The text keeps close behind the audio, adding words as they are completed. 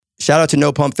Shout out to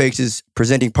No Pump Fakes'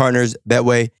 presenting partners,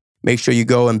 Betway. Make sure you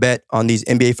go and bet on these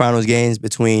NBA Finals games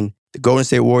between the Golden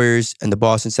State Warriors and the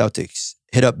Boston Celtics.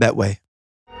 Hit up Betway.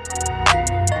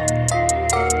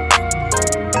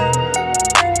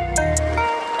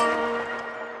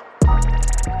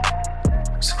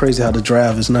 It's crazy how the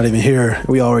draft is not even here.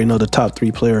 We already know the top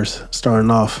 3 players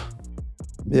starting off.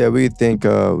 Yeah, we could thank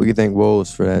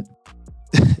Wolves for that.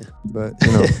 But,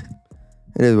 you know,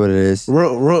 it is what it is.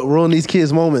 Ruin these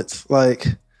kids' moments. Like,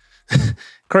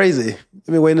 crazy. I've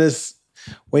been waiting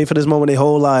for this moment their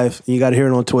whole life, and you got to hear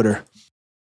it on Twitter.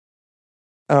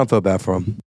 I don't feel bad for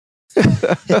them.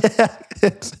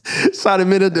 Shot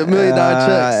him in $1 million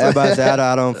checks.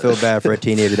 I don't feel bad for a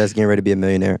teenager that's getting ready to be a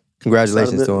millionaire.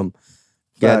 Congratulations to him.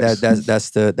 Yeah,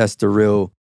 that's the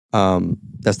real,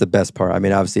 that's the best part. I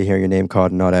mean, obviously hearing your name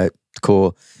called and all that,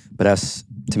 cool. But that's,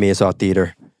 to me, it's all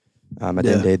theater. At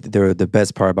the end of the day, the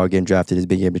best part about getting drafted is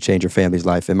being able to change your family's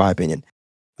life, in my opinion.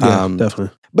 Yeah,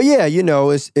 definitely. But yeah, you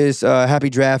know, it's happy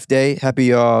draft day. Happy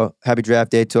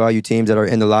draft day to all you teams that are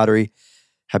in the lottery.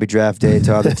 Happy draft day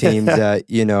to all the teams that,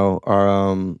 you know,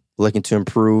 are looking to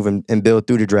improve and build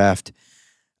through the draft.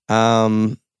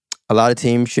 A lot of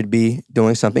teams should be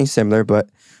doing something similar, but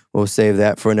we'll save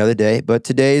that for another day. But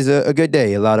today's a good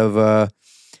day. A lot of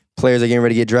players are getting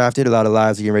ready to get drafted. A lot of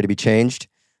lives are getting ready to be changed.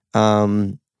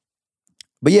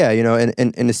 But yeah, you know,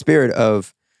 in the spirit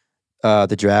of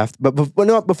the draft. But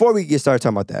before we get started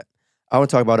talking about that, I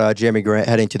want to talk about Jeremy Grant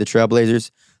heading to the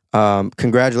Trailblazers.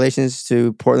 Congratulations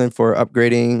to Portland for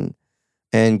upgrading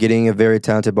and getting a very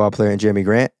talented ball player in Jeremy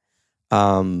Grant.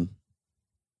 I'm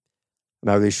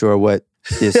not really sure what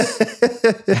this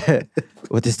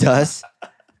does,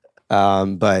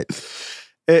 but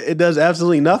it does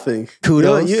absolutely nothing.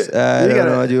 Kudos. You don't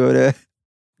know what to do with it.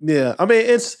 Yeah, I mean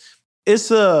it's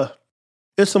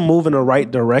a move in the right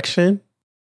direction.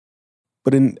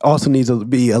 But it also needs to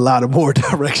be a lot of more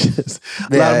directions.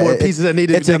 A lot of more pieces that need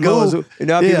to go. You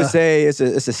know, people say it's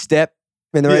a step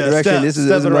in the right direction. This is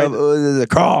a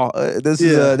crawl. This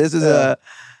is a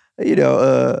you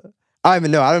know, I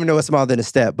don't even know what's smaller than a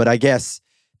step, but I guess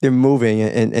they're moving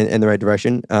in the right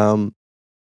direction. I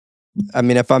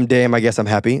mean, if I'm Dame, I guess I'm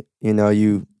happy. You know,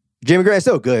 Jeremy Grant's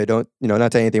still good.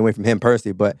 Not taking anything away from him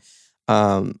personally, but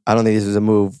I don't think this is a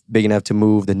move big enough to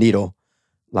move the needle.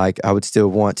 Like, I would still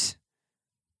want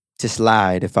to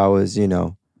slide if I was, you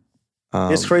know.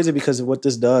 It's crazy because what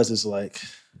this does is like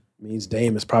means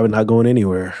Dame is probably not going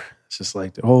anywhere. It's just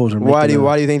like the holes are making.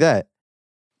 Why do you think that?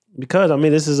 Because I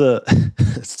mean, this is a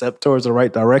step towards the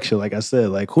right direction. Like I said,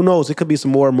 like who knows? It could be some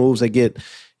more moves that get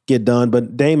done.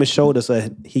 But Dame has showed us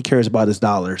that he cares about his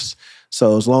dollars.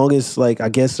 So as long as like I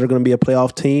guess they're going to be a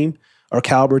playoff team or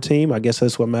caliber team, I guess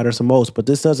that's what matters the most. But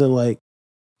this doesn't like.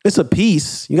 It's a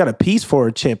piece. You got a piece for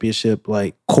a championship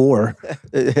like core.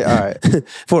 All right.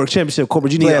 For a championship core,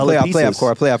 but you need other pieces.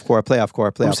 Playoff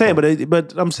core. I'm saying,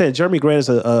 but I'm saying Jeremy Grant is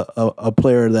a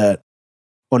player that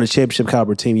on a championship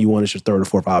caliber team you want as your third or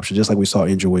fourth option, just like we saw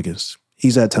Andrew Wiggins.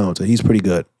 He's that talented. He's pretty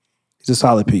good. He's a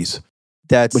solid piece.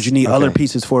 But you need other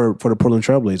pieces for the Portland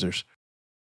Trailblazers.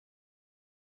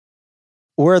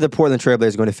 Where are the Portland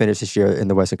Trailblazers going to finish this year in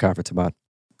the Western Conference, Ahmad?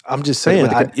 I'm just saying,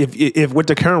 if with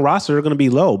the current roster, they're going to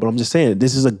be low. But I'm just saying,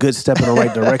 this is a good step in the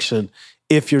right direction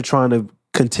if you're trying to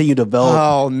continue to develop.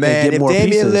 Oh, man. If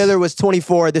Damian Lillard was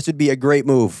 24, this would be a great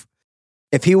move.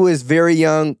 If he was very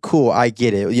young, cool, I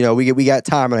get it. You know, we got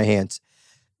time on our hands.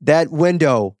 That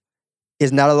window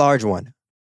is not a large one.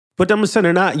 But I'm just saying,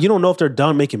 you don't know if they're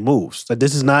done making moves. Like,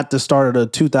 this is not the start of the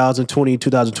 2020,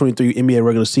 2023 NBA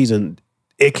regular season.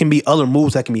 It can be other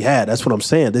moves that can be had. That's what I'm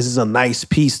saying. This is a nice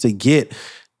piece to get.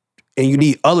 And you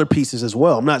need other pieces as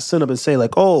well. I'm not sitting up and saying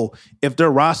like, oh, if their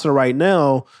roster right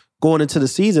now going into the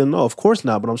season, no, of course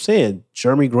not. But I'm saying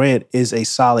Jeremy Grant is a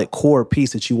solid core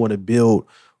piece that you want to build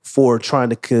for trying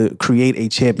to create a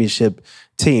championship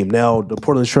team. Now, the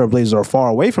Portland Trail Blazers are far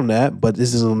away from that, but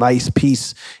this is a nice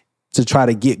piece to try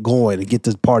to get going and get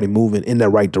this party moving in that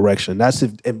right direction. That's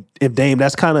if Dame,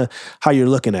 that's kind of how you're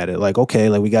looking at it. Like, okay,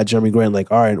 like we got Jeremy Grant,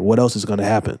 like, all right, what else is going to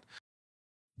happen?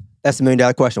 That's $1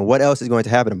 million question. What else is going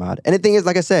to happen, Ahmad? And the thing is,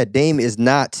 like I said, Dame is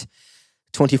not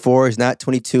 24. He's not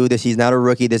 22. He's not a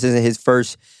rookie. This isn't his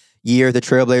first year. The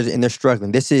Trailblazers, and they're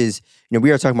struggling. This is, we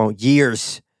are talking about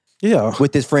years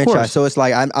with this franchise. So it's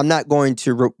like, I'm not going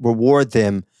to reward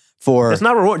them for... It's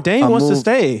not reward. Dame wants to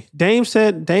stay. Dame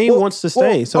said Dame wants to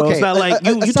stay. So okay. It's not like,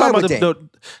 you talk about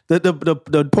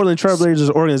the Portland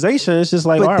Trailblazers organization. It's just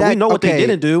like, all right, we know what they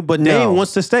didn't do, but Dame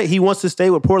wants to stay. He wants to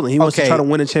stay with Portland. He wants to try to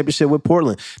win a championship with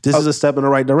Portland. This is a step in the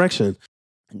right direction.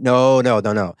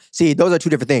 No. See, those are two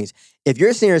different things. If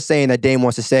you're sitting here saying that Dame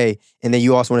wants to say, and then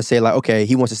you also want to say like, okay,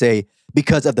 he wants to say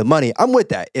because of the money, I'm with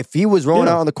that. If he was rolling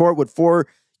out on the court with 4,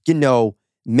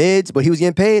 mids, but he was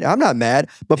getting paid, I'm not mad.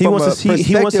 But he wants to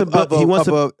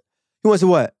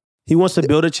what? He wants to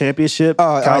build a championship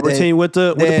caliber team with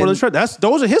the Portland Trail.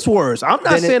 Those are his words. I'm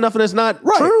not saying nothing that's not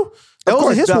true. Those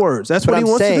are his words. That's what he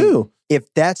wants to do.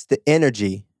 If that's the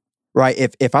energy, right?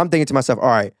 If I'm thinking to myself, all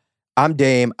right, I'm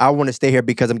Dame, I want to stay here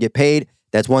because I'm getting paid,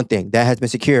 that's one thing. That has been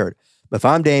secured. But if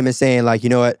I'm Dame and saying like, you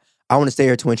know what, I want to stay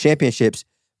here to win championships,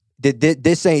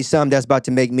 this ain't something that's about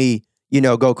to make me,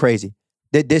 go crazy.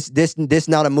 This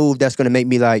not a move that's going to make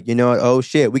me like, oh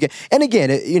shit, we can. And again,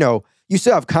 you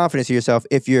still have confidence in yourself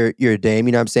if you're a Dame.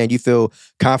 You know what I'm saying? You feel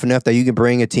confident enough that you can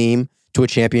bring a team to a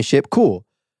championship. Cool.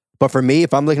 But for me,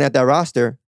 if I'm looking at that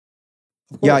roster,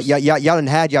 y'all done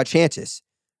had y'all chances,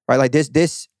 right? Like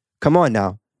this. Come on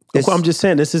now. I'm just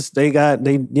saying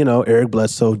they Eric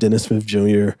Bledsoe, Dennis Smith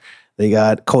Jr. They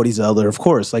got Cody Zeller. Of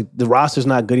course, like the roster's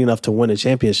not good enough to win a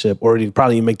championship or to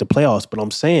probably even make the playoffs. But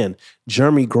I'm saying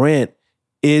Jeremy Grant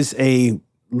is at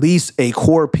least a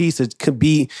core piece. It could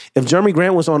be, if Jeremy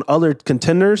Grant was on other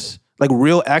contenders, like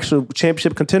real actual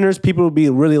championship contenders, people would be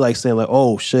really like saying like,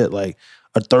 oh shit, like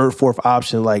a third, fourth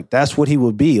option. Like that's what he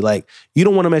would be. Like you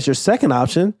don't want him as your second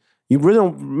option. You really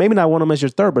don't, maybe not want him as your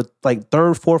third, but like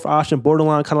third, fourth option,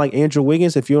 borderline, kind of like Andrew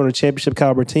Wiggins. If you're on a championship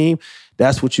caliber team,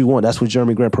 that's what you want. That's what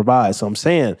Jeremy Grant provides. So I'm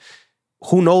saying,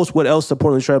 who knows what else the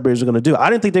Portland Trail Blazers are going to do? I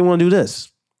didn't think they want to do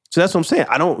this. So that's what I'm saying.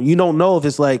 You don't know if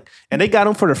it's like, and they got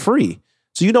him for the free.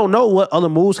 So you don't know what other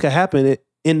moves can happen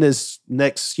in this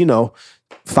next,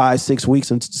 5, 6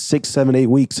 weeks and 6, 7, 8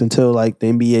 weeks until like the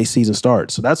NBA season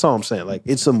starts. So that's all I'm saying. Like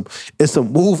it's a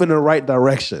move in the right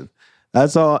direction.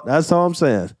 That's all I'm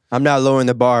saying. I'm not lowering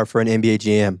the bar for an NBA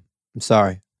GM. I'm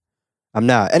sorry. I'm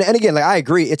not. And again, like I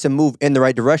agree, it's a move in the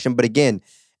right direction. But again,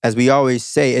 as we always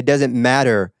say, it doesn't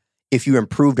matter if you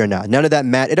improved or not. None of that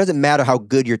matters. It doesn't matter how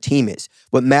good your team is.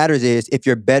 What matters is if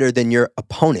you're better than your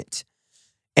opponent.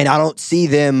 And I don't see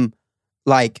them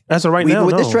like as of right now.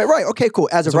 With this trade. Right. Okay, cool.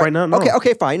 As of right now. No.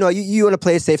 Okay, fine. You want to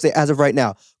play it safe, say as of right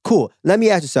now. Cool. Let me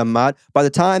ask you something, Mod. By the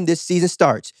time this season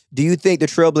starts, do you think the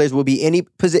Trailblazers will be in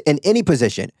any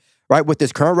position, right, with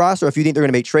this current roster, or if you think they're going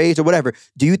to make trades or whatever,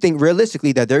 do you think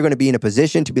realistically that they're going to be in a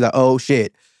position to be like, oh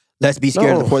shit, let's be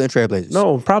scared of the Portland Trailblazers?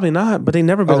 No, probably not. But they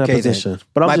never been in that position. Then.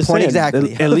 But I'm just saying,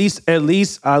 exactly. at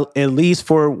least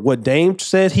for what Dame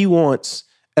said he wants,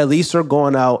 at least they're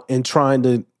going out and trying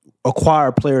to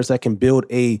acquire players that can build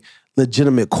a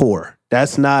legitimate core.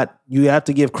 That's not, you have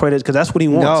to give credit because that's what he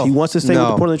wants. No, he wants to stay with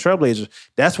the Portland Trailblazers.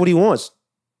 That's what he wants.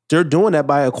 They're doing that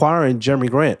by acquiring Jeremy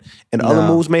Grant. And other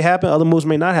moves may happen, other moves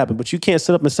may not happen. But you can't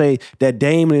sit up and say that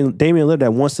Damian Lillard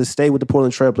that wants to stay with the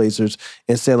Portland Trailblazers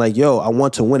and say like, yo, I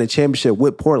want to win a championship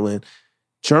with Portland.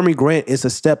 Jeremy Grant is a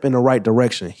step in the right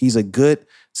direction. He's a good,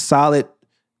 solid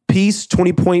piece,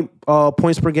 20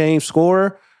 points per game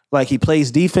scorer. Like he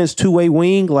plays defense, two-way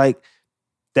wing. Like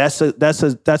that's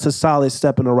a solid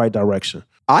step in the right direction.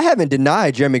 I haven't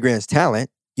denied Jeremy Grant's talent.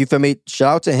 You feel me?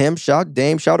 Shout out to him, shout out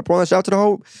Dame, shout out to Portland, shout out to the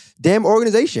whole damn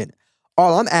organization.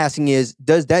 All I'm asking is,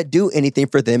 does that do anything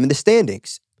for them in the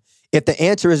standings? If the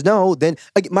answer is no, then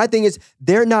my thing is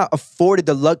they're not afforded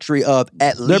the luxury of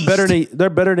at least. They're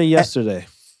better than yesterday.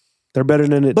 They're better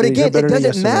than it. But again, it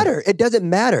doesn't matter. It doesn't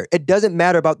matter. It doesn't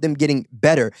matter about them getting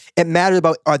better. It matters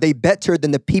about, are they better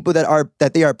than the people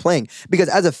that they are playing? Because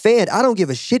as a fan, I don't give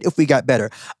a shit if we got better.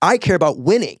 I care about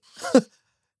winning.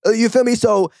 You feel me?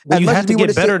 So you have to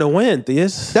get better to win,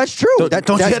 Theus. That's true. Don't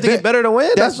you have to get better to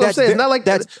win? That's what I'm saying. It's not like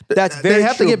that's very they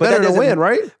have true, to get better to win,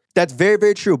 right? That's very,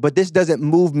 very true. But this doesn't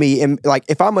move me. And like,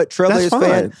 if I'm a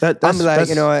Trailblazers fan, I'm like,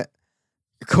 you know what?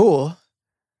 Cool.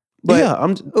 But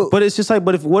yeah, but it's just like,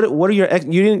 but if what are your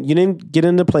you didn't get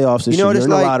in the playoffs this year, you're in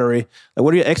the lottery. Like,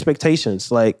 what are your expectations?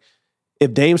 Like,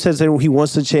 if Dame says that he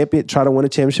wants to try to win a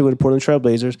championship with the Portland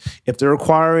Trailblazers, if they're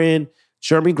acquiring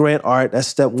Jeremy Grant, all right, that's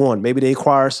step one. Maybe they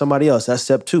acquire somebody else. That's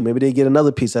step two. Maybe they get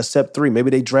another piece. That's step three.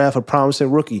 Maybe they draft a promising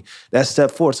rookie. That's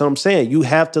step four. So I'm saying you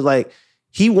have to like,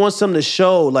 he wants them to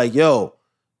show like, yo,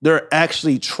 they're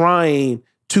actually trying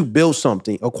to build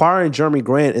something. Acquiring Jeremy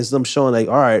Grant is them showing like,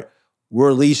 all right,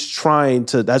 we're at least trying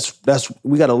to,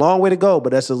 we got a long way to go,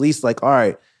 but that's at least like, all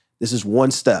right, this is one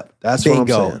step. That's what I'm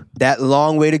saying. That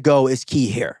long way to go is key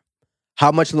here.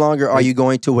 How much longer are you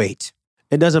going to wait?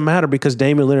 It doesn't matter because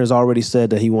Damian Lillard has already said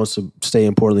that he wants to stay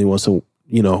in Portland. He wants to,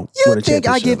 win a championship. You think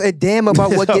I give a damn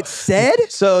about what gets said?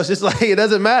 So it's just like, it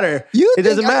doesn't matter. It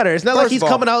doesn't matter. It's not like he's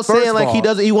coming out saying like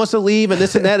he wants to leave and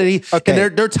this and that and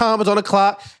and their time is on the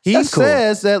clock. He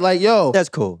says that like, yo. That's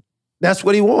cool. That's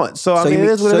what he wants. So I mean, it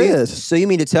is what it is. So you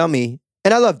mean to tell me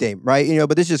And I love Dame, right?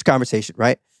 But this is just conversation,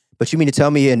 right? But you mean to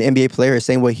tell me an NBA player is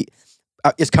saying what he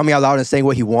is coming out loud and saying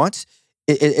what he wants?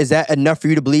 Is that enough for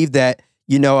you to believe that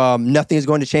nothing is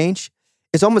going to change?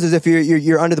 It's almost as if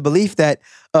you're under the belief that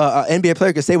an NBA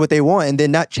player can say what they want and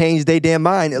then not change their damn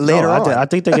mind later on. I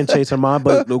think they can change their mind,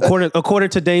 but according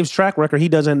to Dame's track record, he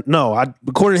doesn't. No,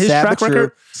 according to his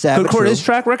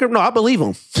track record, no, I believe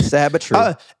him. Sad but true.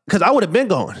 Because I would have been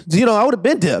gone. I would have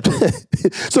been dipped.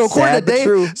 So according to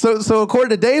Dame, so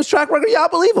according to Dame's track record, yeah, I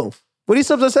believe him. When he's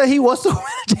supposed to say he wants to win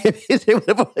a championship with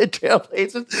the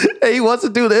Trailblazers, and he wants to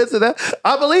do this and that,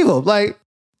 I believe him. Like.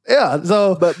 Yeah,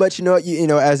 so but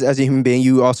as a human being,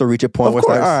 you also reach a point where it's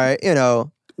like, all right,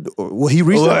 Well, he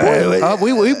reached that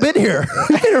point. We've been here.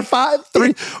 We've been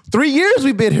here 3 years.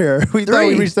 We've been here. We thought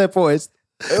we reached that point.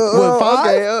 What, 5?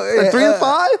 Okay. 3 to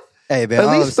 5? Hey man,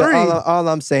 at least 3. All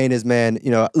I'm saying is, man,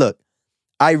 look,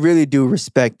 I really do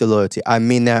respect the loyalty. I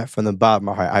mean that from the bottom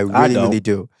of my heart. I really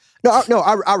do. No,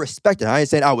 I respect it. I ain't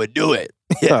saying I would do it.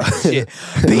 Yeah, shit.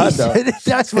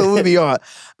 That's what we'll be on.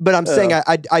 But I'm saying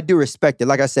I do respect it.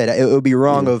 Like I said, it would be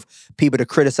wrong of people to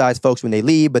criticize folks when they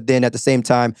leave, but then at the same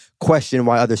time question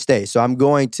why others stay. So I'm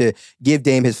going to give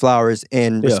Dame his flowers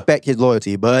and respect his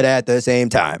loyalty. But at the same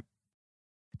time,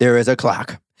 there is a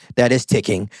clock that is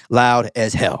ticking loud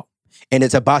as hell. And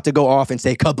it's about to go off and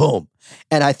say kaboom.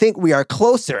 And I think we are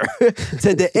closer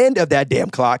to the end of that damn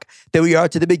clock than we are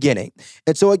to the beginning.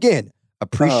 And so again,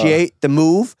 appreciate the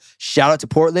move. Shout out to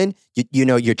Portland.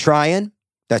 You're trying.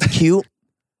 That's cute.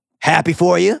 Happy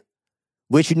for you.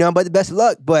 Wish you nothing but the best of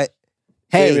luck. But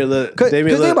hey, because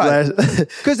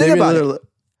think about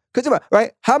it.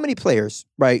 Right? How many players,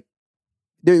 right?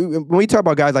 When we talk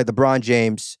about guys like LeBron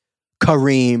James,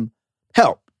 Kareem,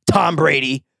 hell, Tom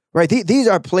Brady, right? These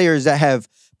are players that have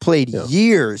played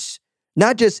years,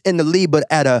 not just in the league, but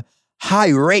at a high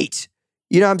rate.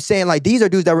 You know what I'm saying? Like, these are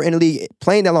dudes that were in the league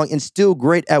playing that long and still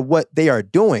great at what they are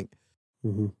doing.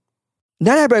 Mm-hmm.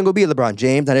 Not everybody going to be a LeBron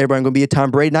James. Not everybody going to be a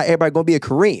Tom Brady. Not everybody going to be a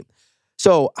Kareem.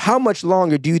 So how much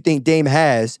longer do you think Dame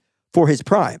has for his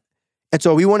prime? And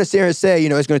so we want to sit here and say,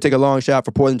 it's going to take a long shot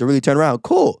for Portland to really turn around.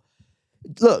 Cool.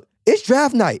 Look, it's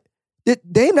draft night.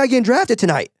 Dame not getting drafted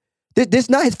tonight. This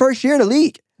not his first year in the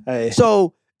league. Hey.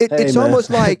 So it's almost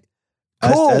like,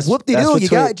 cool, whoop-de-doo, you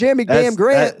got Jeremy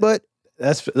Grant, but...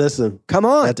 Listen. Come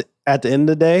on. At the end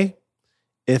of the day,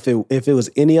 if it was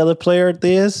any other player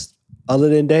other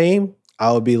than Dame,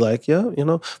 I would be like,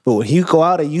 But when you go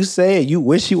out and you say it, you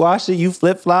wishy-washy, you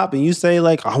flip-flop, and you say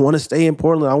like, I want to stay in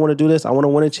Portland, I want to do this, I want to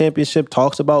win a championship,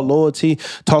 talks about loyalty,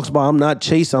 talks about I'm not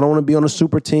chasing, I don't want to be on a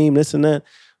super team, this and that.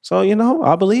 So,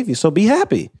 I believe you. So be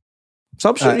happy. So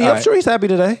I'm sure he's happy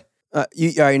today.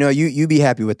 You be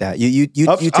happy with that. You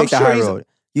take the high road.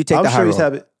 You take the high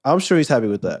road. I'm sure he's happy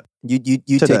with that. You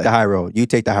take the high road. You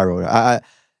take the high road.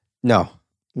 No.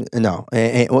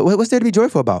 What's there to be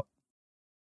joyful about?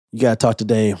 You gotta talk to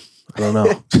Dame. I don't know.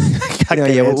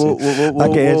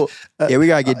 We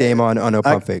gotta get Dame on a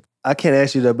pump fake. I can't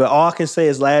ask you that, but all I can say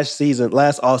is last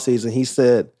off season, he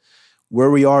said where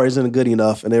we are isn't good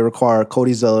enough, and they require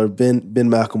Cody Zeller, Ben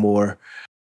McLemore,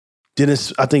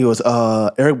 Dennis. I think it was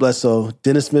Eric Bledsoe,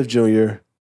 Dennis Smith Jr.,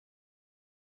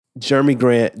 Jeremy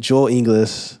Grant, Joel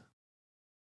Ingles.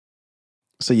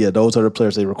 So yeah, those are the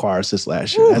players they require since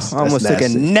last year. I almost took a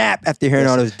nap after hearing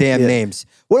all those damn names.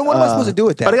 What am I supposed to do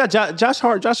with that? But I got Josh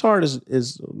Hart. Josh Hart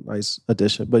is a nice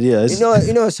addition. But yeah,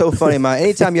 it's so funny, man.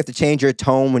 Anytime you have to change your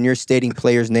tone when you're stating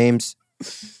players' names,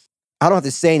 I don't have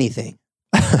to say anything.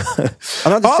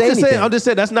 I'm just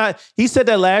saying that's not. He said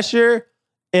that last year,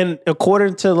 and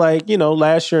according to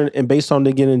last year, and based on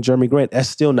getting Jeremy Grant, that's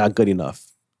still not good enough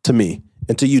to me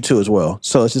and to you too as well.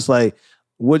 So it's just like,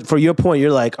 for your point,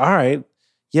 you're like, all right.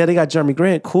 Yeah, they got Jeremy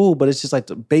Grant, cool, but it's just like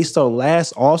based on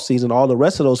last offseason, all the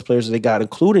rest of those players that they got,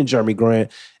 including Jeremy Grant,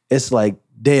 it's like,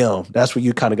 damn, that's where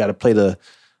you kind of got to play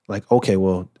okay,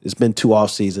 well, it's been 2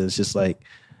 off seasons. It's just like,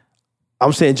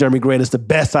 I'm saying Jeremy Grant is the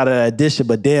best out of that addition,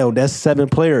 but damn, that's 7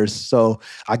 players. So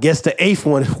I guess the 8th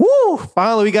one,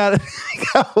 finally we got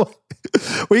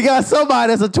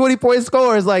somebody that's a 20-point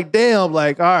scorer. It's like, damn, all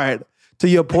right, to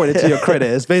your point and to your credit.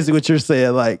 It's basically what you're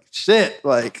saying, shit,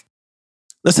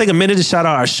 Let's take a minute to shout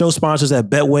out our show sponsors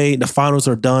at Betway. The finals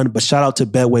are done, but shout out to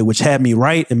Betway, which had me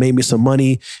right and made me some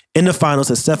money in the finals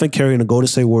as Stephen Curry and the Golden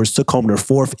State Warriors took home their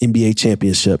 4th NBA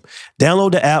championship.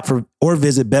 Download the app or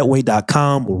visit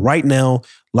Betway.com right now.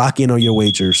 Lock in on your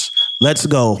wagers. Let's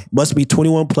go. Must be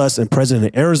 21 plus and present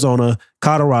in Arizona,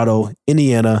 Colorado,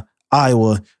 Indiana,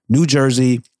 Iowa, New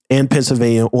Jersey, and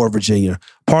Pennsylvania or Virginia.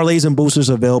 Parlays and boosters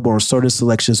available on certain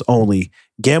selections only.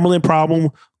 Gambling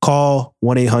problem? Call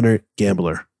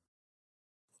 1-800-GAMBLER.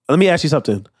 Let me ask you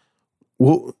something.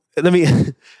 let me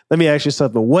ask you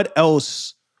something. What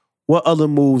other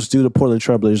moves do the Portland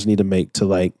Trailblazers need to make to,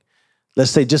 like,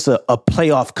 let's say just a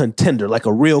playoff contender, like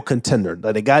a real contender?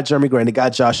 Like, they got Jeremy Grant, they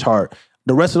got Josh Hart.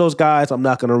 The rest of those guys, I'm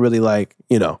not going to really I'm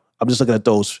just looking at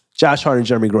those. Josh Hart and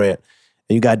Jeremy Grant.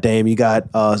 And you got Dame, you got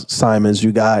Simons,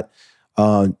 you got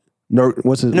don't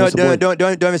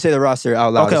even say the roster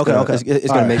out loud. Okay. It's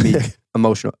going to make me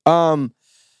emotional.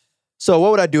 So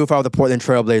what would I do if I were the Portland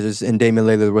Trailblazers and Damian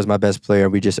Lillard was my best player?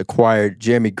 We just acquired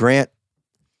Jeremy Grant.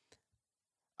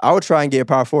 I would try and get a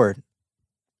power forward.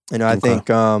 I think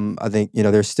they've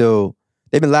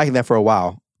been lacking that for a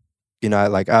while.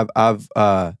 I've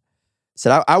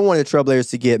said I wanted the Trailblazers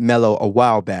to get Melo a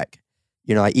while back.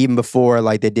 Even before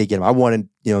they did get him. I wanted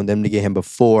them to get him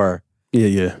before.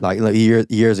 Yeah.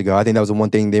 Years ago. I think that was the one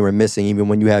thing they were missing, even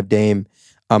when you have Dame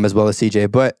as well as CJ.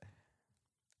 But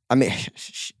I mean,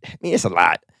 it's a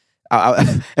lot.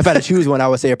 If I had to choose one, I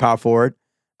would say a power forward.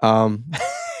 That's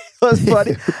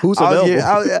funny. Who's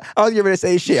available? I was going to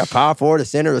say shit. A power forward, a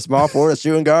center, a small forward, a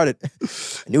shooting guard, a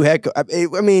new head coach. I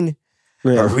mean,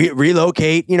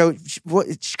 relocate.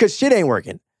 Because shit ain't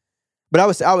working. But I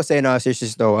would say no. It's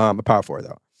just though a power forward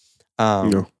though. I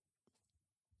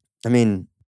mean,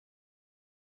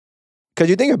 because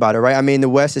you think about it, right? I mean, the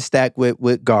West is stacked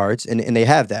with guards, and they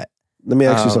have that. Let me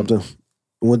ask you something.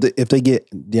 If they get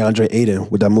DeAndre Ayton,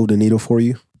 would that move the needle for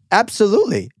you?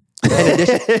 Absolutely. In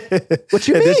addition, what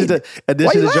you mean?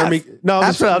 Addition to Jeremy. No,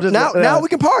 I'm just now we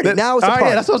can party. Now it's a party.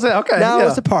 Yeah, that's what I'm saying. Okay. Now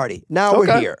it's a party. Now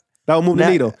we're here. That will move the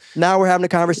needle. Now we're having a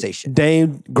conversation.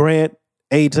 Dame, Grant,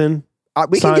 Ayton.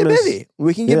 We can get busy.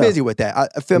 We can get busy with that.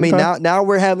 I feel me. Now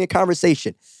we're having a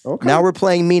conversation. Okay. Now we're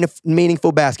playing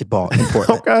meaningful basketball in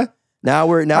Portland. Okay. Now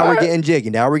we're getting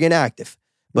jiggy. Now we're getting active.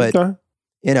 But what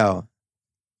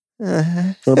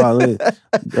about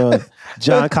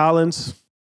John Collins?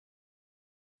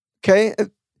 Okay,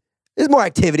 there's more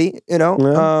activity. Yeah.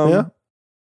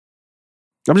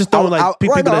 I'm just throwing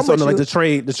people that's on the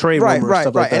trade rumor and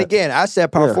stuff like that. And again, I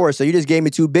said power forward, so you just gave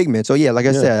me two big men. So yeah, like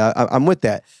I said, I'm with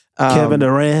that. Kevin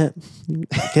Durant,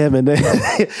 Kevin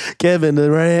Durant,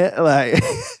 like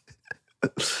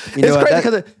it's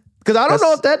crazy because I don't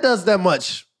know if that does that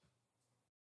much.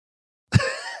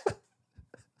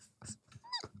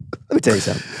 Let me tell you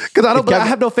something. Because I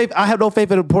have no faith. I have no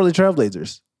faith in the Portland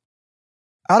Trailblazers.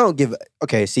 I don't give.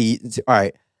 Okay, see, all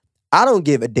right. I don't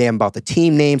give a damn about the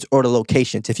team names or the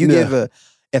locations.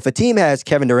 If a team has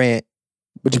Kevin Durant,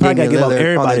 but you probably gotta give up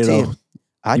everybody though. Team,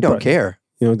 I don't care.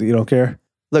 You don't care.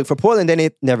 Look, for Portland,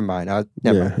 never mind.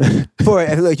 Never mind.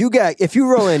 If you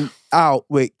rolling out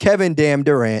with Kevin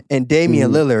Durant and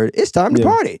Damian Lillard, it's time to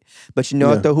party. But you know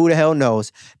what though? Who the hell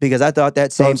knows? Because I thought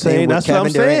that same thing with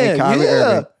Kevin Durant and Kyrie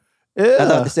Irving. Yeah. I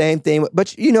thought the same thing,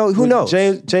 but who knows?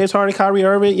 James Harden, Kyrie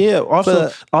Irving, yeah.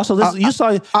 Also,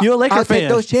 you're a Laker fan. I'll take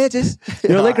those chances.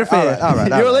 You're a Laker fan. All right.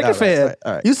 You're a Laker fan.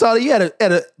 All right. You saw that you had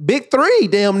a big three,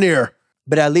 damn near.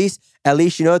 But at least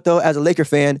you know what though? As a Laker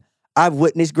fan, I've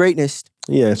witnessed greatness.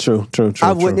 Yeah, true.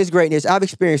 I've witnessed greatness. I've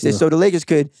experienced it. So the Lakers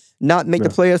could not make the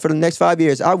playoffs for the next 5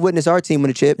 years. I've witnessed our team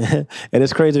win a chip. And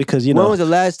it's crazy because when was the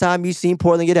last time you seen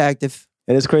Portland get active?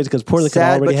 And it's crazy because Portland could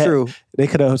already have. True. They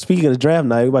could have. Speaking of the draft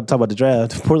night, we're about to talk about the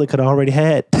draft. Portland could have already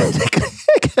had Kevin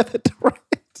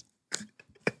Durant.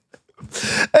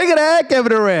 They could have had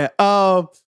Kevin Durant.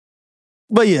 But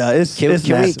yeah, it's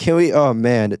nasty. Can we? Oh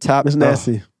man, the top. It's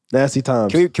nasty. Nasty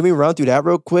times. Can we run through that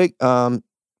real quick? What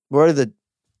are the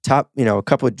top? A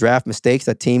couple of draft mistakes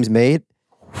that teams made.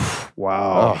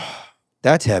 Wow,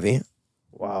 that's heavy.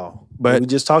 Wow, but we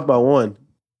just talked about one.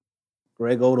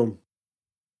 Greg Odom.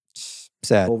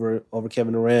 Sad. Over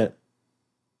Kevin Durant.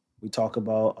 We talk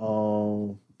about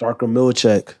Darko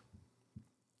Milicic.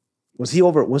 He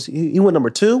went number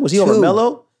 2? Was he over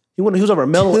Melo? He was over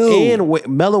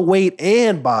Melo, Wade,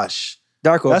 and Bosh.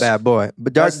 Darko a bad boy.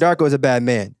 But Darko is a bad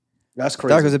man. That's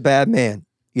crazy. Darko's a bad man.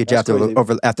 You get drafted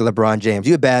after LeBron James.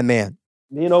 You're a bad man.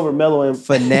 Being over Melo and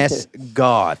finesse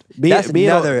God. That's what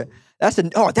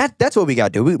we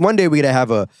gotta do. One day we gotta have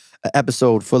a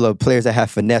episode full of players that have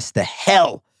finessed the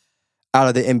hell out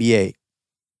of the NBA.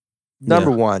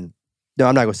 Number one. No,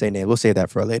 I'm not going to say name. We'll save that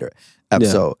for a later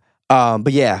episode.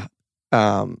 But yeah,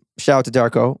 shout out to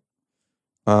Darko.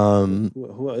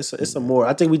 It's some more.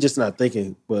 I think we just not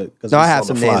thinking. But I have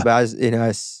some names, but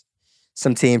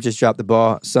some teams just dropped the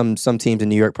ball. Some teams in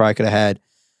New York probably could have had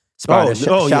spotters.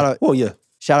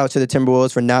 Shout out to the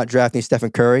Timberwolves for not drafting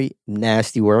Stephen Curry.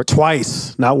 Nasty work.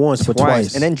 Twice. Not once, but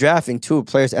twice. And then drafting 2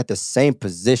 players at the same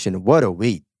position. What are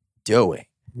we doing?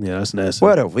 Yeah, that's nasty.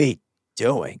 What are we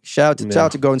doing? Shout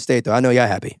out to Golden State, though. I know y'all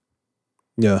happy.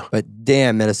 Yeah. But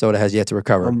damn, Minnesota has yet to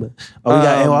recover. We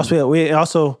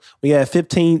had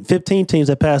 15 teams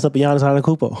that passed up Giannis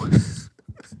Antetokounmpo.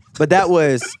 But that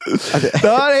was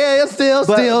still.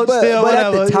 But at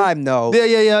whatever. the time, though.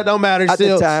 Yeah, don't matter. At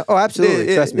Still. the time, oh,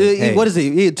 absolutely. Trust me. Hey. What is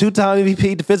he? 2-time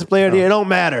MVP, defensive player of the year. It don't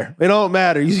matter. It don't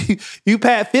matter. You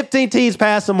passed 15 teams,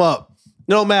 pass them up.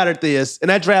 It don't matter this. And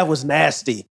that draft was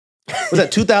nasty. Was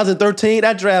that 2013?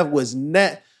 That draft was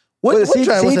What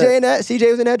draft was that?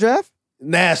 CJ was in that draft?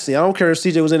 Nasty. I don't care if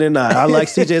CJ was in it or not. I like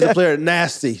CJ as a player.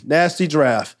 Nasty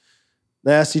draft.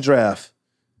 Nasty draft.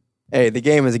 Hey, the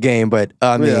game is a game, but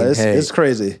I mean, it's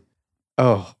crazy.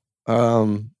 Oh,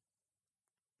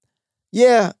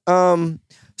 yeah.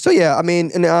 So yeah, I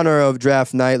mean, in honor of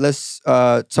draft night, let's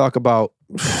talk about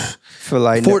for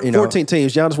like 14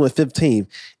 teams. Giannis went 15.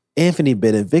 Anthony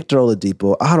Bennett, Victor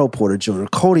Oladipo, Otto Porter Jr.,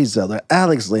 Cody Zeller,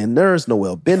 Alex Len, Nerlens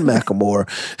Noel, Ben McLemore,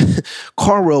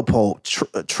 Carl Pope,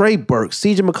 Trey Burke,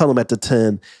 CJ McCollum at the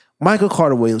 10, Michael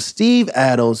Carter-Williams, Steve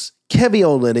Adams, Kevin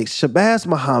Olynyk, Shabazz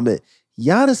Muhammad,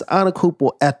 Giannis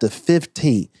Antetokounmpo at the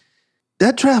 15.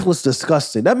 That draft was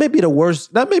disgusting. That may be the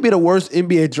worst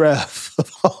NBA draft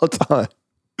of all time.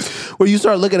 Where you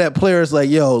start looking at players like,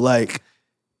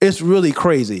 it's really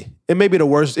crazy. It may be the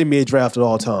worst NBA draft of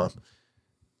all time.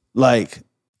 Like,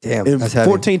 damn, if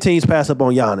 14 teams pass up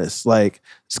on Giannis. Like,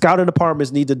 scouting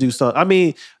departments need to do something. I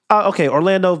mean, okay,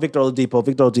 Orlando, Victor Oladipo.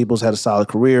 Victor Oladipo's had a solid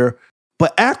career.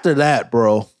 But after that,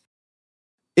 bro,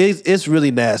 it's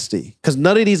really nasty. Because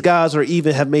none of these guys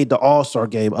have made the All-Star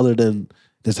game other than,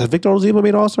 has Victor Oladipo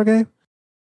made the All-Star game?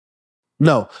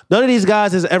 No. None of these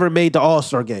guys has ever made the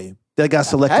All-Star game that got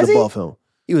selected above him.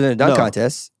 He was in a dunk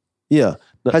contest. Yeah.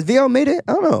 Has VO made it?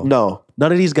 I don't know. No.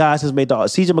 None of these guys has made the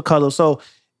CJ McCollum. So,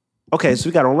 okay, so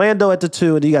we got Orlando at the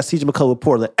 2, and then you got CJ McCollum with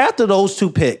Portland. After those 2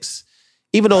 picks,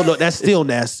 even though that's still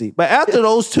nasty, but after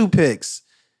those 2 picks,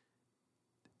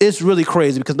 it's really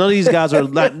crazy because none of these guys are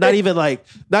not even like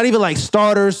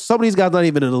starters. Some of these guys not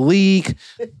even in the league.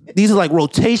 These are like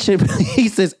rotation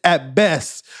pieces at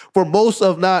best for most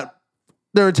of not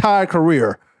their entire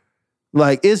career.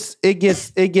 Like it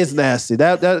gets nasty.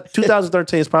 That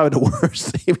 2013 is probably the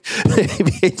worst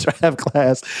NBA draft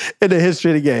class in the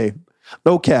history of the game.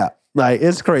 No cap. Like,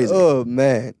 it's crazy. Oh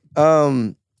man.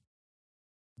 Damn,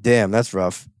 that's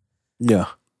rough. Yeah.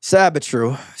 Sad but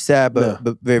true. Sad but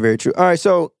very, very true. All right,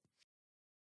 so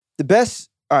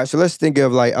so let's think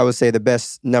of like, I would say the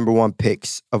best number 1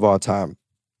 picks of all time.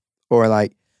 Or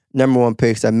like number 1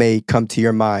 picks that may come to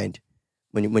your mind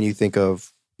when you think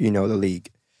of, the league.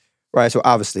 Right, so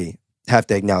obviously have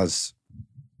to acknowledge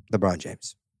LeBron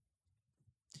James.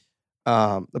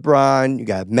 LeBron, you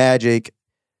got Magic,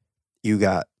 you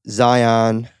got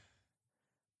Zion,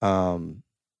 Kareem,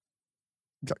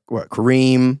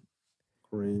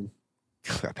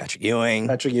 Patrick Ewing.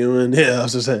 Yeah, I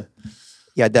was just saying.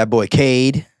 You got that boy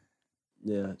Cade.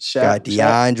 Yeah, Shaq. Got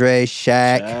DeAndre,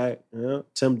 Shaq. Yeah,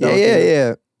 Tim Duncan.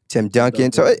 Yeah. Tim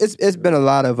Duncan. So it's been a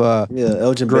lot of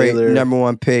Elgin great Baylor, number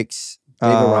 1 picks.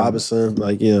 David Robinson,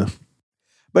 But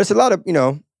it's a lot of,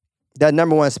 that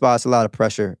number 1 spot's a lot of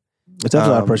pressure. It's definitely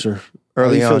a lot of pressure.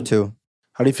 Early on, too.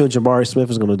 How do you feel Jabari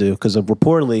Smith is going to do? Because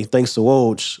reportedly, thanks to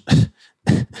Woj,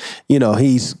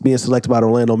 he's being selected by the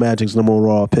Orlando Magic's number 1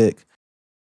 raw pick.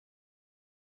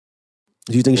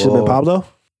 Do you think it should have been Pablo?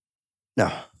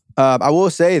 No. I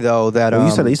will say, though, that... you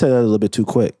said that a little bit too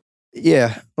quick.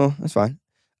 Yeah. Well, that's fine.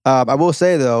 I will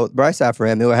say, though, bright side for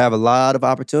him, he'll have a lot of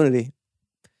opportunity.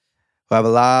 He'll have a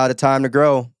lot of time to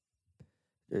grow.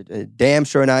 Damn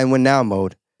sure not in win-now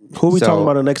mode. Who are we talking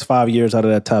about the next 5 years out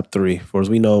of that top 3? For as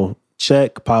we know,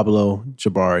 Chet, Pablo,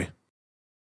 Jabari.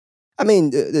 I mean,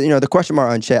 the question mark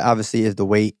on Chet obviously is the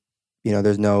weight.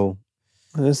 There's no...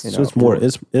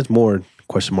 It's more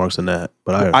question marks than that.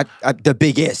 But the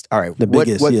biggest. All right. The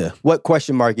biggest, yeah. What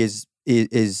question mark is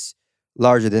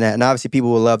larger than that? And obviously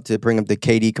people will love to bring up the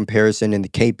KD comparison and the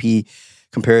KP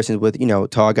comparisons with,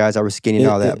 tall guys that were skinny and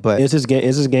all that. But is his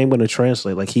game going to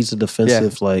translate? Like, he's a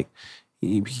defensive, like,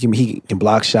 he can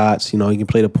block shots, he can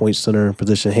play the point center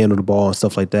position, handle the ball and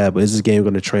stuff like that. But is his game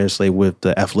going to translate with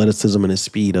the athleticism and the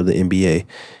speed of the NBA?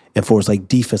 And for his like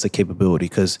defensive capability,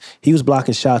 because he was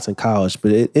blocking shots in college,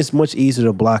 but it's much easier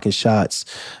to blocking shots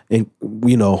in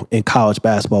college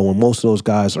basketball when most of those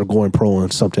guys are going pro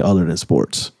in something other than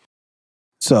sports.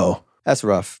 So that's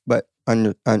rough. But he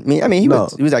was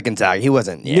at Gonzaga. He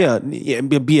wasn't. Yeah,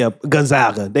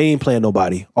 Gonzaga. They ain't playing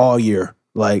nobody all year.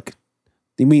 Like,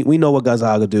 we know what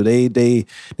Gonzaga do. They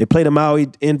play the Maui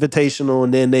Invitational,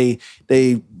 and then they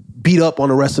beat up on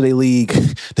the rest of their league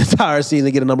the entire season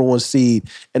to get a number 1 seed,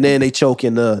 and then they choke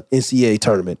in the NCAA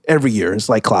tournament every year. It's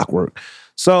like clockwork.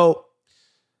 So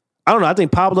I don't know. I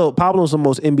think Pablo's the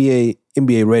most NBA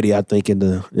ready, I think, in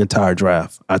the entire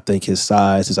draft. I think his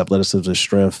size, his athleticism, his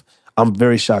strength. I'm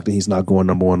very shocked that he's not going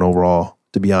number one overall,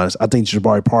 to be honest. I think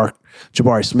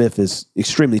Jabari Smith is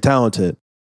extremely talented.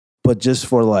 But just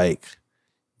for like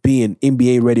being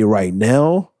NBA ready right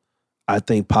now, I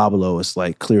think Pablo is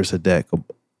like clears the deck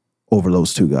over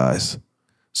those two guys.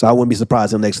 So I wouldn't be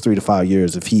surprised in the next 3 to 5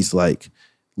 years if he's like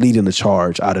leading the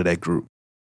charge out of that group.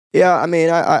 Yeah, I mean,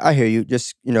 I hear you.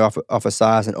 Just, off of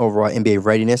size and overall NBA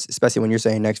readiness, especially when you're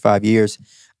saying next 5 years.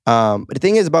 But the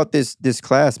thing is about this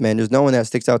class, man, there's no one that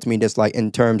sticks out to me just like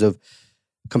in terms of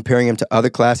comparing him to other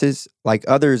classes. Like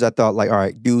others, I thought like, all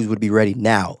right, dudes would be ready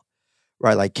now,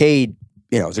 right? Like Cade,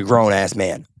 is a grown ass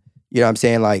man. You know what I'm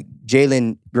saying? Like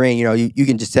Jalen Green, you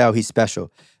can just tell he's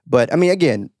special. But I mean,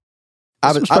 again,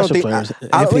 I don't think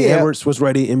Anthony Edwards was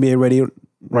ready, NBA ready.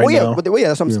 Right now.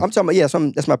 That's what I'm talking about. Yeah,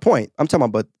 that's my point. I'm talking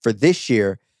about, but for this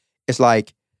year, it's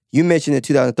like you mentioned the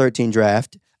 2013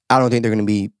 draft. I don't think they're going to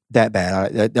be that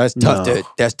bad. That's tough.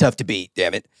 That's tough to beat.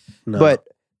 Damn it. No. But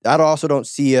I also don't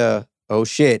see oh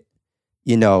shit,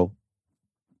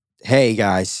 hey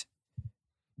guys,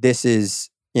 this is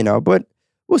But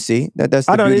we'll see. That's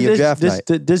the beauty of draft night.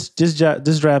 This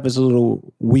draft is a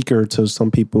little weaker to some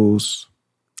people's,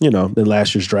 than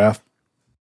last year's draft.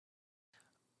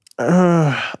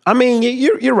 I mean,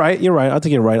 you're right. You're right. I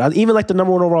think you're right. Even like the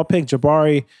number one overall pick,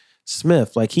 Jabari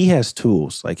Smith, like he has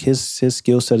tools. Like his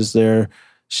skill set is there,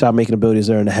 shot making ability is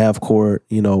there in the half court.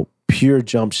 Pure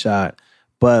jump shot.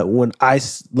 But when I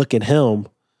look at him,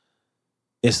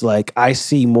 it's like I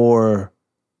see more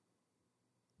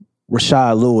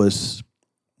Rashard Lewis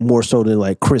more so than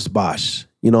like Chris Bosh.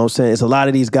 You know what I'm saying? It's a lot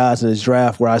of these guys in this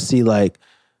draft where I see like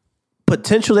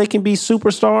potential they can be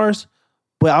superstars.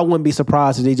 But I wouldn't be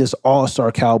surprised if they just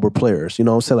all-star caliber players. You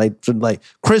know what I'm saying? Like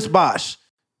Chris Bosh,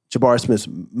 Jabari Smith,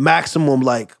 maximum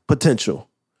like potential.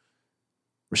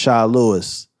 Rashard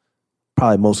Lewis,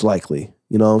 probably most likely.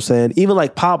 You know what I'm saying? Even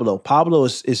like Pablo. Pablo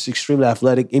is extremely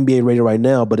athletic, NBA rated right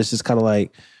now, but it's just kind of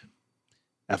like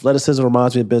athleticism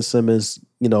reminds me of Ben Simmons.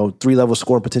 3-level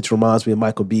scoring potential reminds me of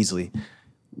Michael Beasley.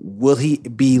 Will he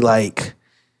be like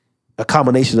a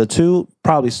combination of the two?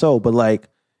 Probably so, but like,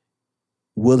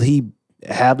 will he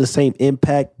have the same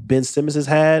impact Ben Simmons has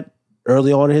had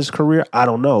early on in his career? I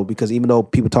don't know, because even though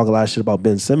people talk a lot of shit about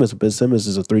Ben Simmons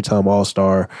is a 3-time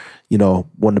All-Star, one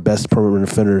of the best perimeter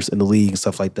defenders in the league and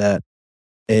stuff like that,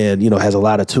 and has a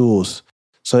lot of tools.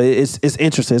 So it's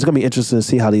interesting. It's gonna be interesting to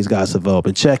see how these guys develop.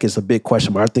 And Czech is a big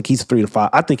question mark. I think he's 3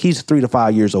 to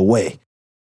 5 years away.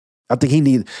 I think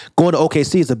going to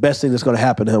OKC is the best thing that's going to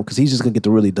happen to him because he's just going to get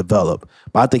to really develop.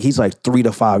 But I think he's like 3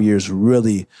 to 5 years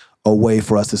really a way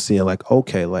for us to see it like,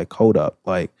 okay, like, hold up.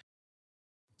 Like,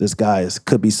 this guy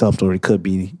could be something or he could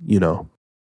be,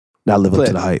 not living up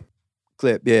to the hype.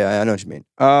 Yeah, I know what you mean.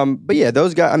 But yeah,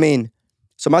 those guys, I mean,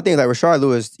 so my thing is like Rashard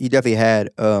Lewis, he definitely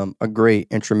had a great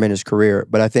and tremendous career.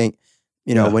 But I think,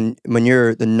 when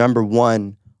you're the number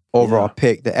one overall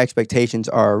pick, the expectations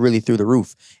are really through the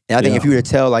roof. And I think if you were to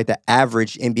tell like the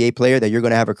average NBA player that you're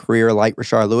going to have a career like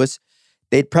Rashard Lewis,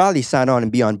 they'd probably sign on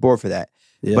and be on board for that.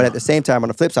 Yeah. But at the same time, on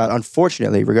the flip side,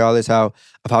 unfortunately, regardless of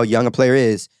how young a player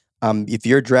is, if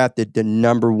you're drafted the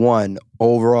number one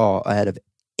overall ahead of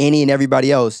any and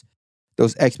everybody else,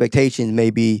 those expectations may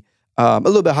be a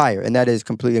little bit higher, and that is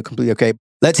completely okay.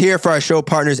 Let's hear it for our show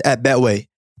partners at Betway.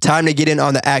 Time to get in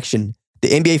on the action. The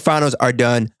NBA Finals are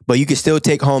done, but you can still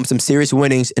take home some serious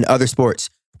winnings in other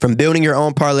sports. From building your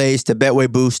own parlays to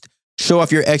Betway Boost, show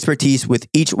off your expertise with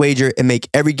each wager and make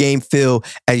every game feel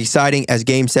as exciting as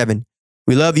Game 7.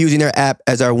 We love using their app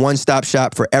as our one-stop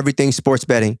shop for everything sports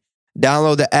betting.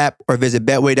 Download the app or visit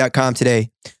Betway.com today.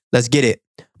 Let's get it.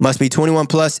 Must be 21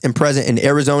 plus and present in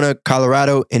Arizona,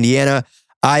 Colorado, Indiana,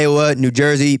 Iowa, New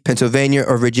Jersey, Pennsylvania,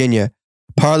 or Virginia.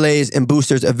 Parlays and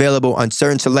boosters available on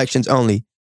certain selections only.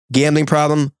 Gambling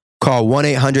problem? Call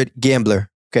 1-800-GAMBLER.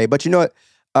 Okay, but you know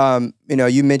what?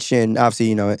 You mentioned,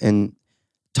 obviously, in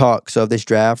talks of this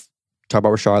draft, talk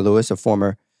about Rashard Lewis, a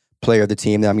former player of the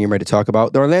team that I'm getting ready to talk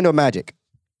about. The Orlando Magic.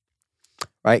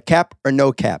 Right? Cap or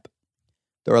no cap?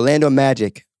 The Orlando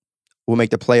Magic will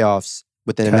make the playoffs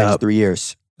within the next 3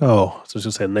 years. Oh, so I was going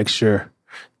to say next year.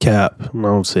 Cap. I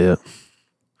don't see it.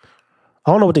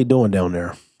 I don't know what they're doing down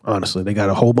there, honestly. They got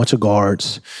a whole bunch of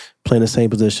guards playing the same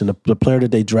position. The player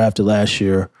that they drafted last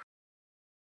year,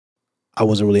 I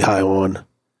wasn't really high on.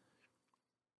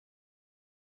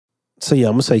 So, yeah,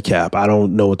 I'm going to say cap. I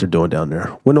don't know what they're doing down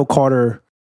there. Wendell Carter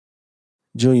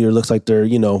Jr. looks like their,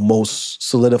 most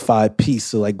solidified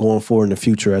piece of like going forward in the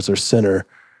future as their center.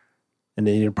 And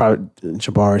then you're probably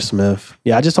Jabari Smith.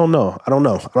 Yeah, I just don't know. I don't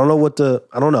know.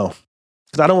 I don't know.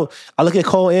 Because I look at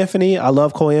Cole Anthony. I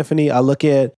love Cole Anthony. I look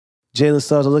at Jalen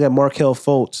Suggs. I look at Markelle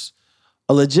Fultz.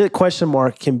 A legit question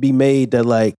mark can be made that,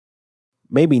 like,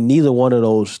 maybe neither one of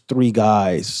those three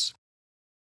guys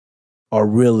are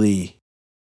really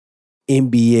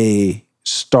NBA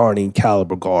starting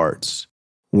caliber guards.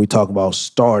 When we talk about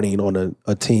starting on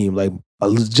a team, like, a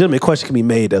legitimate question can be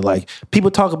made that, like, people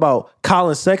talk about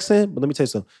Colin Sexton, but let me tell you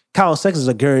something. Colin Sexton is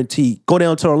a guarantee. Go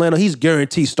down to Orlando, he's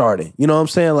guaranteed starting. You know what I'm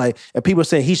saying? Like, and people are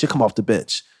saying he should come off the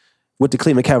bench with the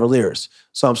Cleveland Cavaliers.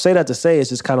 So I'm saying that to say it's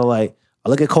just kind of like, I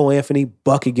look at Cole Anthony,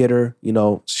 bucket getter,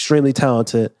 extremely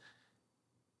talented.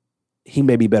 He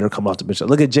may be better coming off the bench. I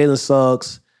look at Jalen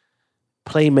Suggs,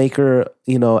 playmaker,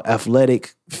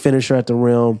 athletic finisher at the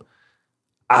rim.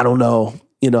 I don't know.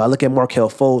 I look at Markelle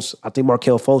Fultz. I think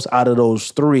Markelle Fultz, out of those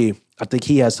three, I think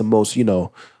he has the most,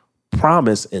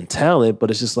 promise and talent, but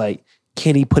it's just like,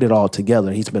 can he put it all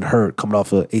together? He's been hurt coming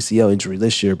off an ACL injury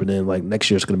this year, but then like next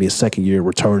year it's going to be a second year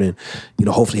returning.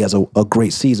 Hopefully he has a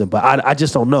great season. But I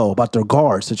just don't know about their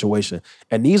guard situation.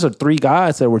 And these are three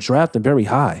guys that were drafted very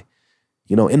high,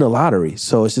 in the lottery.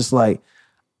 So it's just like,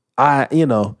 I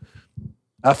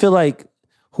feel like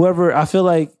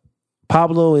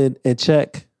Pablo and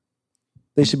Cech,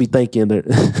 they should be thinking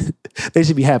that they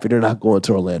should be happy they're not going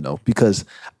to Orlando, because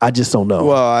I just don't know.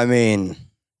 Well, I mean,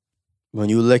 when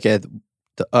you look at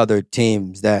the other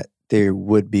teams that they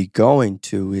would be going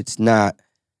to, it's not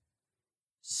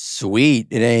sweet.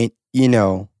 It ain't,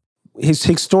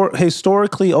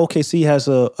 Historically, OKC has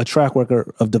a track record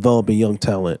of developing young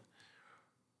talent.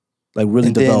 Like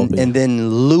really developing. And then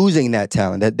losing that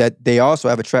talent. That they also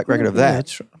have a track record of that.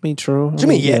 True. True.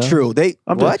 True.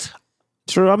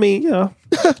 True. I mean,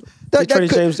 they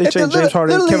traded James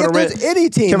Harden, Kevin Durant. There's any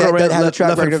team that has a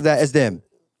track record of that as them.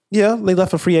 Yeah, they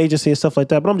left for free agency and stuff like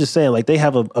that. But I'm just saying, like, they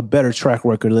have a better track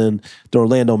record than the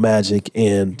Orlando Magic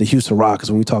and the Houston Rockets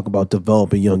when we talk about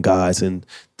developing young guys and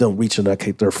them reaching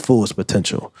their fullest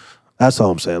potential. That's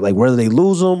all I'm saying. Like, whether they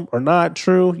lose them or not,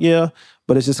 true, yeah.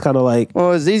 But it's just kind of like...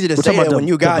 Well, it's easy to say that when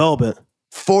you got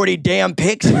 40 damn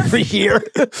picks every year.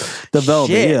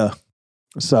 Development, yeah.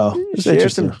 So, share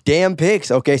some damn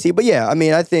picks, okay? See, but yeah, I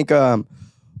mean, I think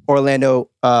Orlando,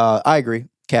 I agree,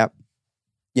 Cap,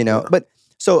 but...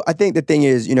 So I think the thing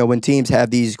is, when teams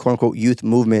have these quote unquote youth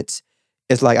movements,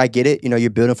 it's like, I get it. You're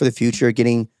building for the future,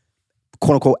 getting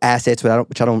quote unquote assets,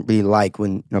 which I don't really like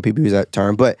when people use that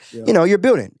term. But you're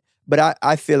building. But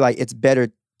I feel like it's better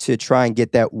to try and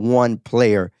get that one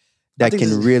player that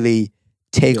can really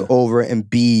take over and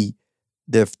be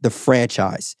the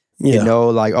franchise. Yeah.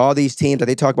 Like all these teams that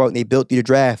they talk about and they built through the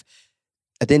draft.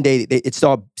 At the end of the day, it's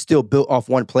all still built off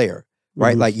one player,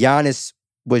 right? Mm-hmm. Like Giannis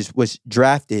was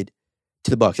drafted to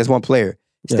the Bucks. That's one player.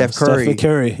 Yeah, Stephen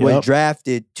Curry was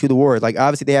drafted to the Warriors. Like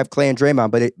obviously they have Clay and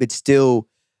Draymond, but it's still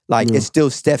it's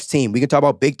still Steph's team. We can talk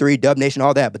about Big Three, Dub Nation,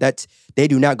 all that, but they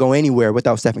do not go anywhere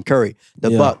without Stephen Curry. The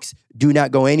Bucks do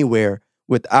not go anywhere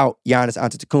without Giannis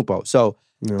Antetokounmpo. So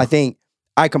I think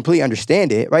I completely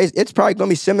understand it. Right? It's probably going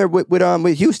to be similar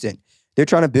with Houston. They're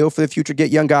trying to build for the future, get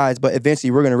young guys, but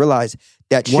eventually we're going to realize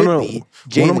that should be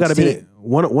Jalen's team.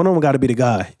 One of them got to be the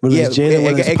guy.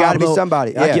 It got to be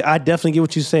somebody. Yeah. I definitely get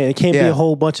what you're saying. It can't be a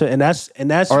whole bunch of, and that's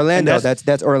Orlando.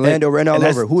 That's Orlando written all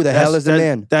over. Who the hell is the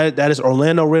man? That is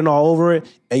Orlando written all over it.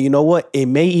 And you know what? It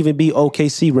may even be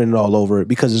OKC written all over it,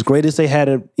 because as great as they had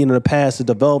in the past of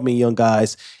developing young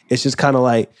guys, it's just kind of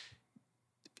like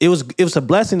it was a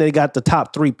blessing that they got the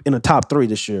top three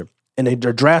this year, and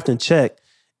they're drafting Cech,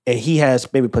 and he has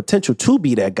maybe potential to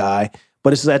be that guy.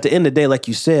 But it's at the end of the day, like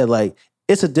you said, like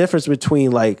it's a difference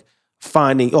between like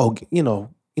finding,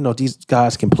 these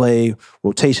guys can play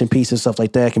rotation pieces and stuff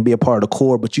like that, can be a part of the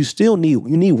core, but you still need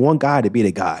one guy to be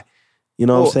the guy. You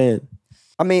know what I'm saying?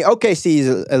 I mean, OKC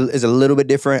is a little bit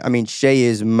different. I mean, Shea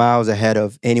is miles ahead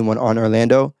of anyone on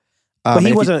Orlando. But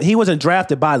he wasn't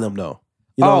drafted by them though.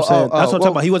 You know what I'm saying? That's what I'm talking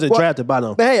about. He wasn't drafted by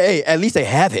them. But hey, at least they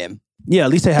have him. Yeah,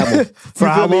 at least they have him. For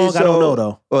how long, I don't know,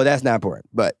 though. Well, that's not important.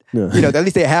 But, at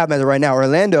least they have him as of right now.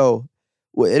 Orlando,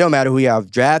 it don't matter who you have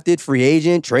drafted, free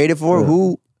agent, traded for.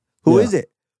 Who is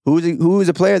it? Who is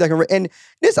a player that can... And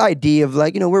this idea of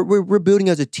like, we're building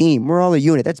as a team. We're all a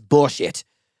unit. That's bullshit.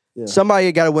 Yeah.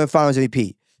 Somebody got to win Finals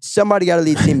MVP. Somebody got to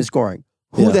lead the team in scoring.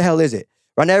 Who the hell is it?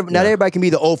 Right now, not everybody can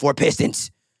be the 0-4 Pistons.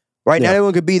 Right? Not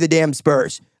everyone could be the damn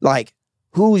Spurs. Like...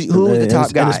 Who's the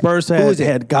top guy? And the Spurs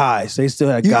had guys. They still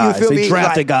had guys. They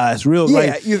drafted guys. You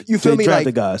feel me? They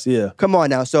drafted guys. Yeah. Come on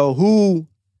now. So who?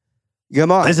 Come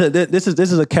on. This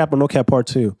is a cap or no cap part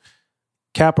 2.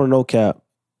 Cap or no cap.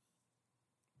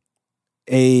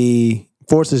 A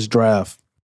Forces draft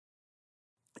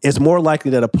it's more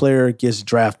likely that a player gets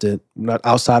drafted not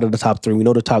outside of the top 3. We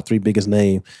know the top 3 biggest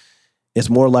name. It's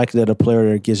more likely that a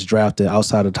player gets drafted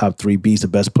outside of the top 3 beats the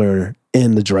best player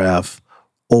in the draft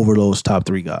over those top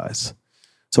 3 guys.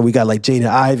 So we got like Jaden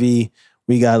Ivey.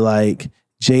 We got like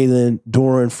Jalen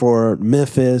Duren for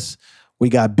Memphis. We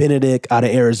got Benedict out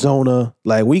of Arizona.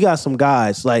 Like, we got some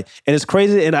guys. Like, and it's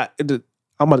crazy. And I'm going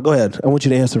to go ahead. I want you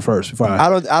to answer first. Before I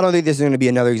don't think this is going to be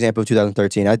another example of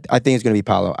 2013. I think it's going to be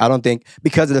Paolo. I don't think,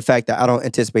 because of the fact that I don't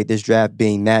anticipate this draft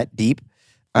being that deep.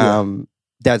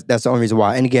 That's the only reason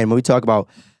why. And again, when we talk about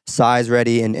size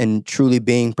ready and truly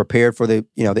being prepared for the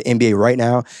the NBA right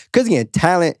now, because again,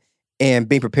 talent and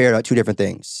being prepared are two different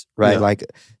things, right? Yeah. Like,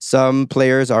 some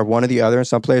players are one or the other, and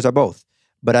some players are both.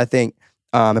 But I think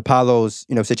in Paolo's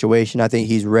situation, I think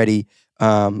he's ready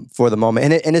for the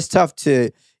moment, and it's tough to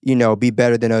be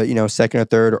better than a second or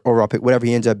third overall pick, whatever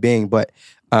he ends up being. But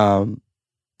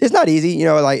it's not easy,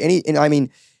 I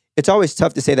mean, it's always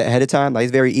tough to say that ahead of time. Like,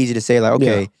 it's very easy to say, like,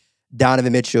 okay,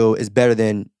 Donovan Mitchell is better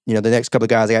than the next couple of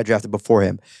guys that got drafted before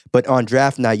him. But on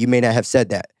draft night, you may not have said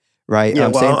that, right?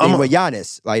 Yeah, Same thing with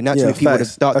Giannis. Like, not too many people would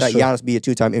have thought that Giannis would be a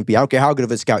 2-time MVP. I don't care how good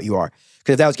of a scout you are,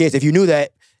 because if that was the case, if you knew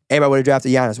that, everybody would have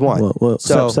drafted Giannis 1. Well,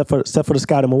 so except for the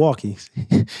scout in Milwaukee,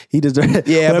 he deserved.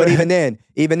 Yeah, but even then,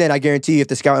 I guarantee you, if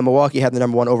the scout in Milwaukee had the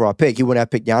number 1 overall pick, he wouldn't have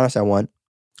picked Giannis at 1.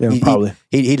 Yeah, probably.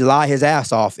 He'd lie his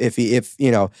ass off if he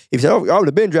said, "Oh, I would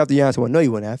have been drafted Giannis at 1." No,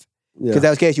 you wouldn't have. Because if that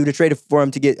was the case, you would have traded for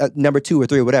him to get number 2 or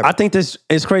 3 or whatever. I think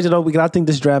it's crazy though, because I think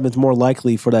this draft is more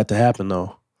likely for that to happen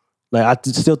though. Like, I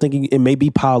still think it may be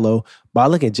Paolo, but I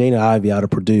look at Jaden Ivey out of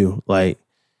Purdue. Like,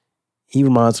 he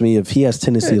reminds me of, he has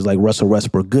tendencies like Russell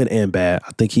Westbrook, good and bad.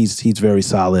 I think he's very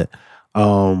solid.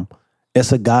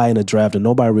 It's a guy in the draft that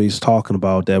nobody really is talking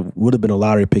about that would have been a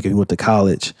lottery pick if he went to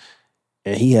college,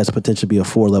 and he has potential to be a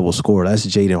 4-level scorer. That's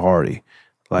Jaden Hardy.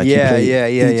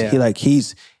 Like,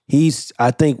 He's.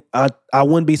 I think I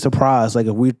wouldn't be surprised, like,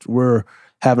 if we're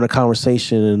having a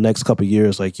conversation in the next couple of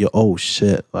years, like, oh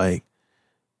shit, like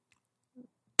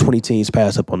 20 teams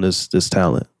pass up on this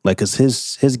talent, like, cause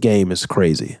his game is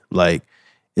crazy, like,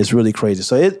 it's really crazy.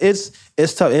 So it's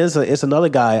tough. It's another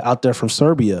guy out there from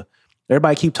Serbia.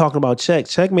 Everybody keep talking about Czech.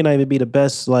 Czech may not even be the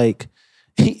best. Like,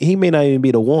 he may not even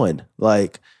be the one.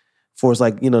 Like, for his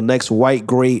next white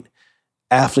great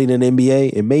athlete in the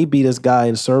NBA, it may be this guy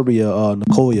in Serbia,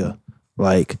 Nikolja.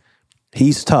 Like,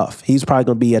 he's tough. He's probably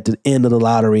going to be at the end of the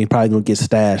lottery and probably going to get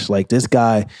stashed. Like, this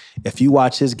guy, if you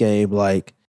watch his game,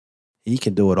 like, he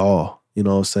can do it all. You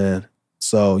know what I'm saying?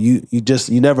 So you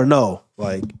never know.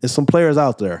 Like, there's some players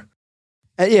out there.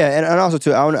 And also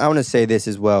too, I want to say this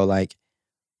as well. Like,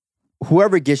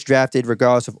 whoever gets drafted,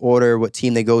 regardless of order, what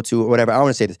team they go to, or whatever, I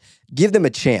want to say this: give them a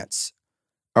chance.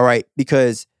 All right,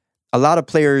 because a lot of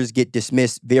players get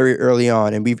dismissed very early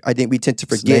on, and I think we tend to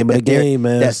forget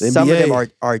that some of them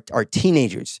are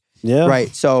teenagers. Yeah.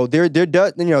 Right. So there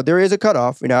is a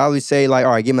cutoff. I always say, like,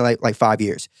 all right, give me like 5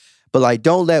 years. But, like,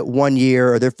 don't let 1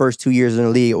 year or their first 2 years in the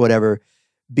league or whatever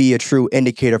be a true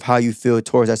indicator of how you feel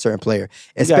towards that certain player.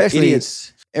 Especially,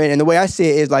 and the way I see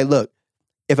it is, like, look,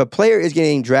 if a player is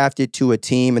getting drafted to a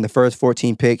team in the first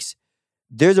 14 picks,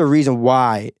 there's a reason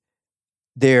why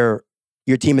your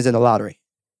team is in the lottery.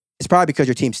 It's probably because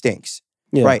your team stinks,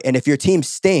 right? And if your team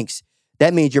stinks,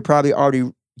 that means you're probably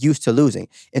already used to losing.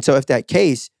 And so if that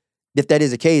is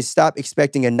the case, stop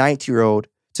expecting a 19-year-old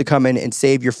to come in and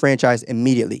save your franchise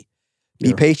immediately.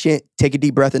 Be patient, take a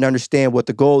deep breath, and understand what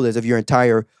the goal is of your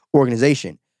entire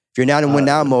organization. If you're not in win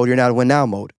now mode, you're not in win now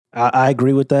mode. I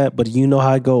agree with that, but you know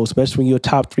how it goes, especially when you're a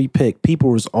top 3 pick. People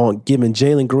was on giving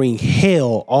Jalen Green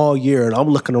hell all year, and I'm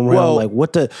looking around like,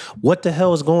 what the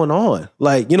hell is going on?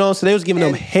 Like, so they was giving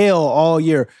them hell all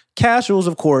year. Casuals,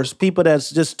 of course, people that's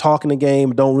just talking the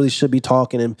game, don't really should be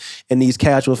talking, and these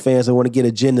casual fans that want to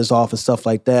get agendas off and stuff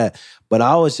like that. But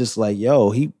I was just like,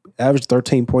 he averaged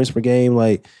 13 points per game.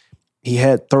 Like, he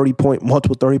had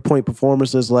multiple 30-point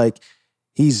performances. Like,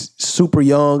 he's super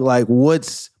young. Like,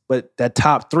 but that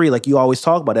top 3, like you always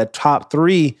talk about, that top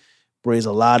 3 brings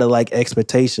a lot of, like,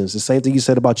 expectations. The same thing you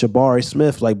said about Jabari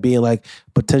Smith, like, being, like,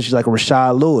 potentially like a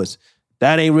Rashad Lewis.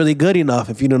 That ain't really good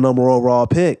enough if you're the number overall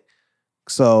pick.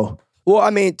 So, well, I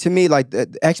mean, to me, like,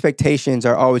 the expectations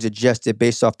are always adjusted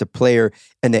based off the player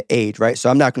and the age, right?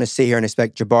 So I'm not going to sit here and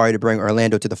expect Jabari to bring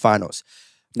Orlando to the finals.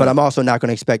 But I'm also not going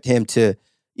to expect him to,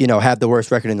 have the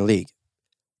worst record in the league,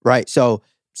 right? So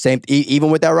even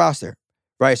with that roster,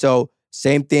 right? So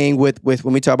same thing with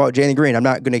when we talk about Jalen Green. I'm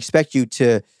not going to expect you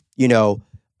to,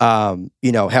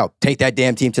 help take that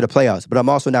damn team to the playoffs. But I'm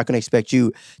also not going to expect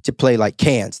you to play like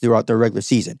cans throughout the regular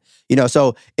season.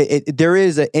 So there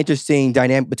is an interesting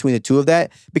dynamic between the two of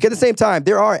that. Because at the same time,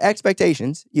 there are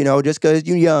expectations. Just because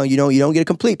you're young, you don't get a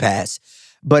complete pass.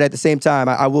 But at the same time,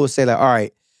 I will say that, all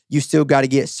right, you still got to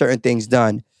get certain things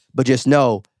done. But just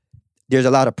know there's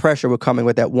a lot of pressure with coming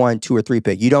with that 1, 2, or 3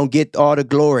 pick. You don't get all the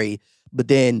glory, but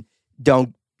then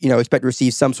don't expect to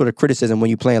receive some sort of criticism when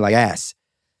you're playing like ass.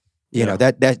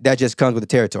 That just comes with the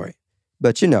territory.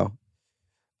 But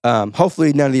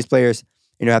hopefully none of these players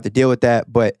have to deal with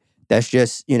that. But that's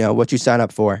just what you sign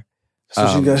up for.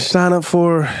 That's what you got to sign up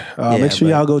for. Make sure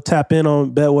y'all go tap in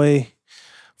on Betway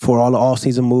for all the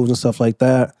off-season moves and stuff like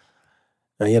that.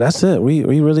 And that's it. We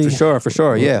really for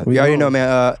sure. Yeah, we already know, man.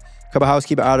 A couple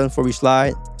housekeeping items before we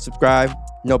slide. Subscribe.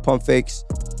 No Pump Fakes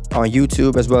on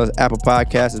YouTube as well as Apple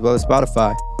Podcasts as well as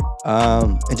Spotify.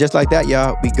 And just like that,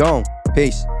 y'all, we gone.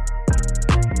 Peace.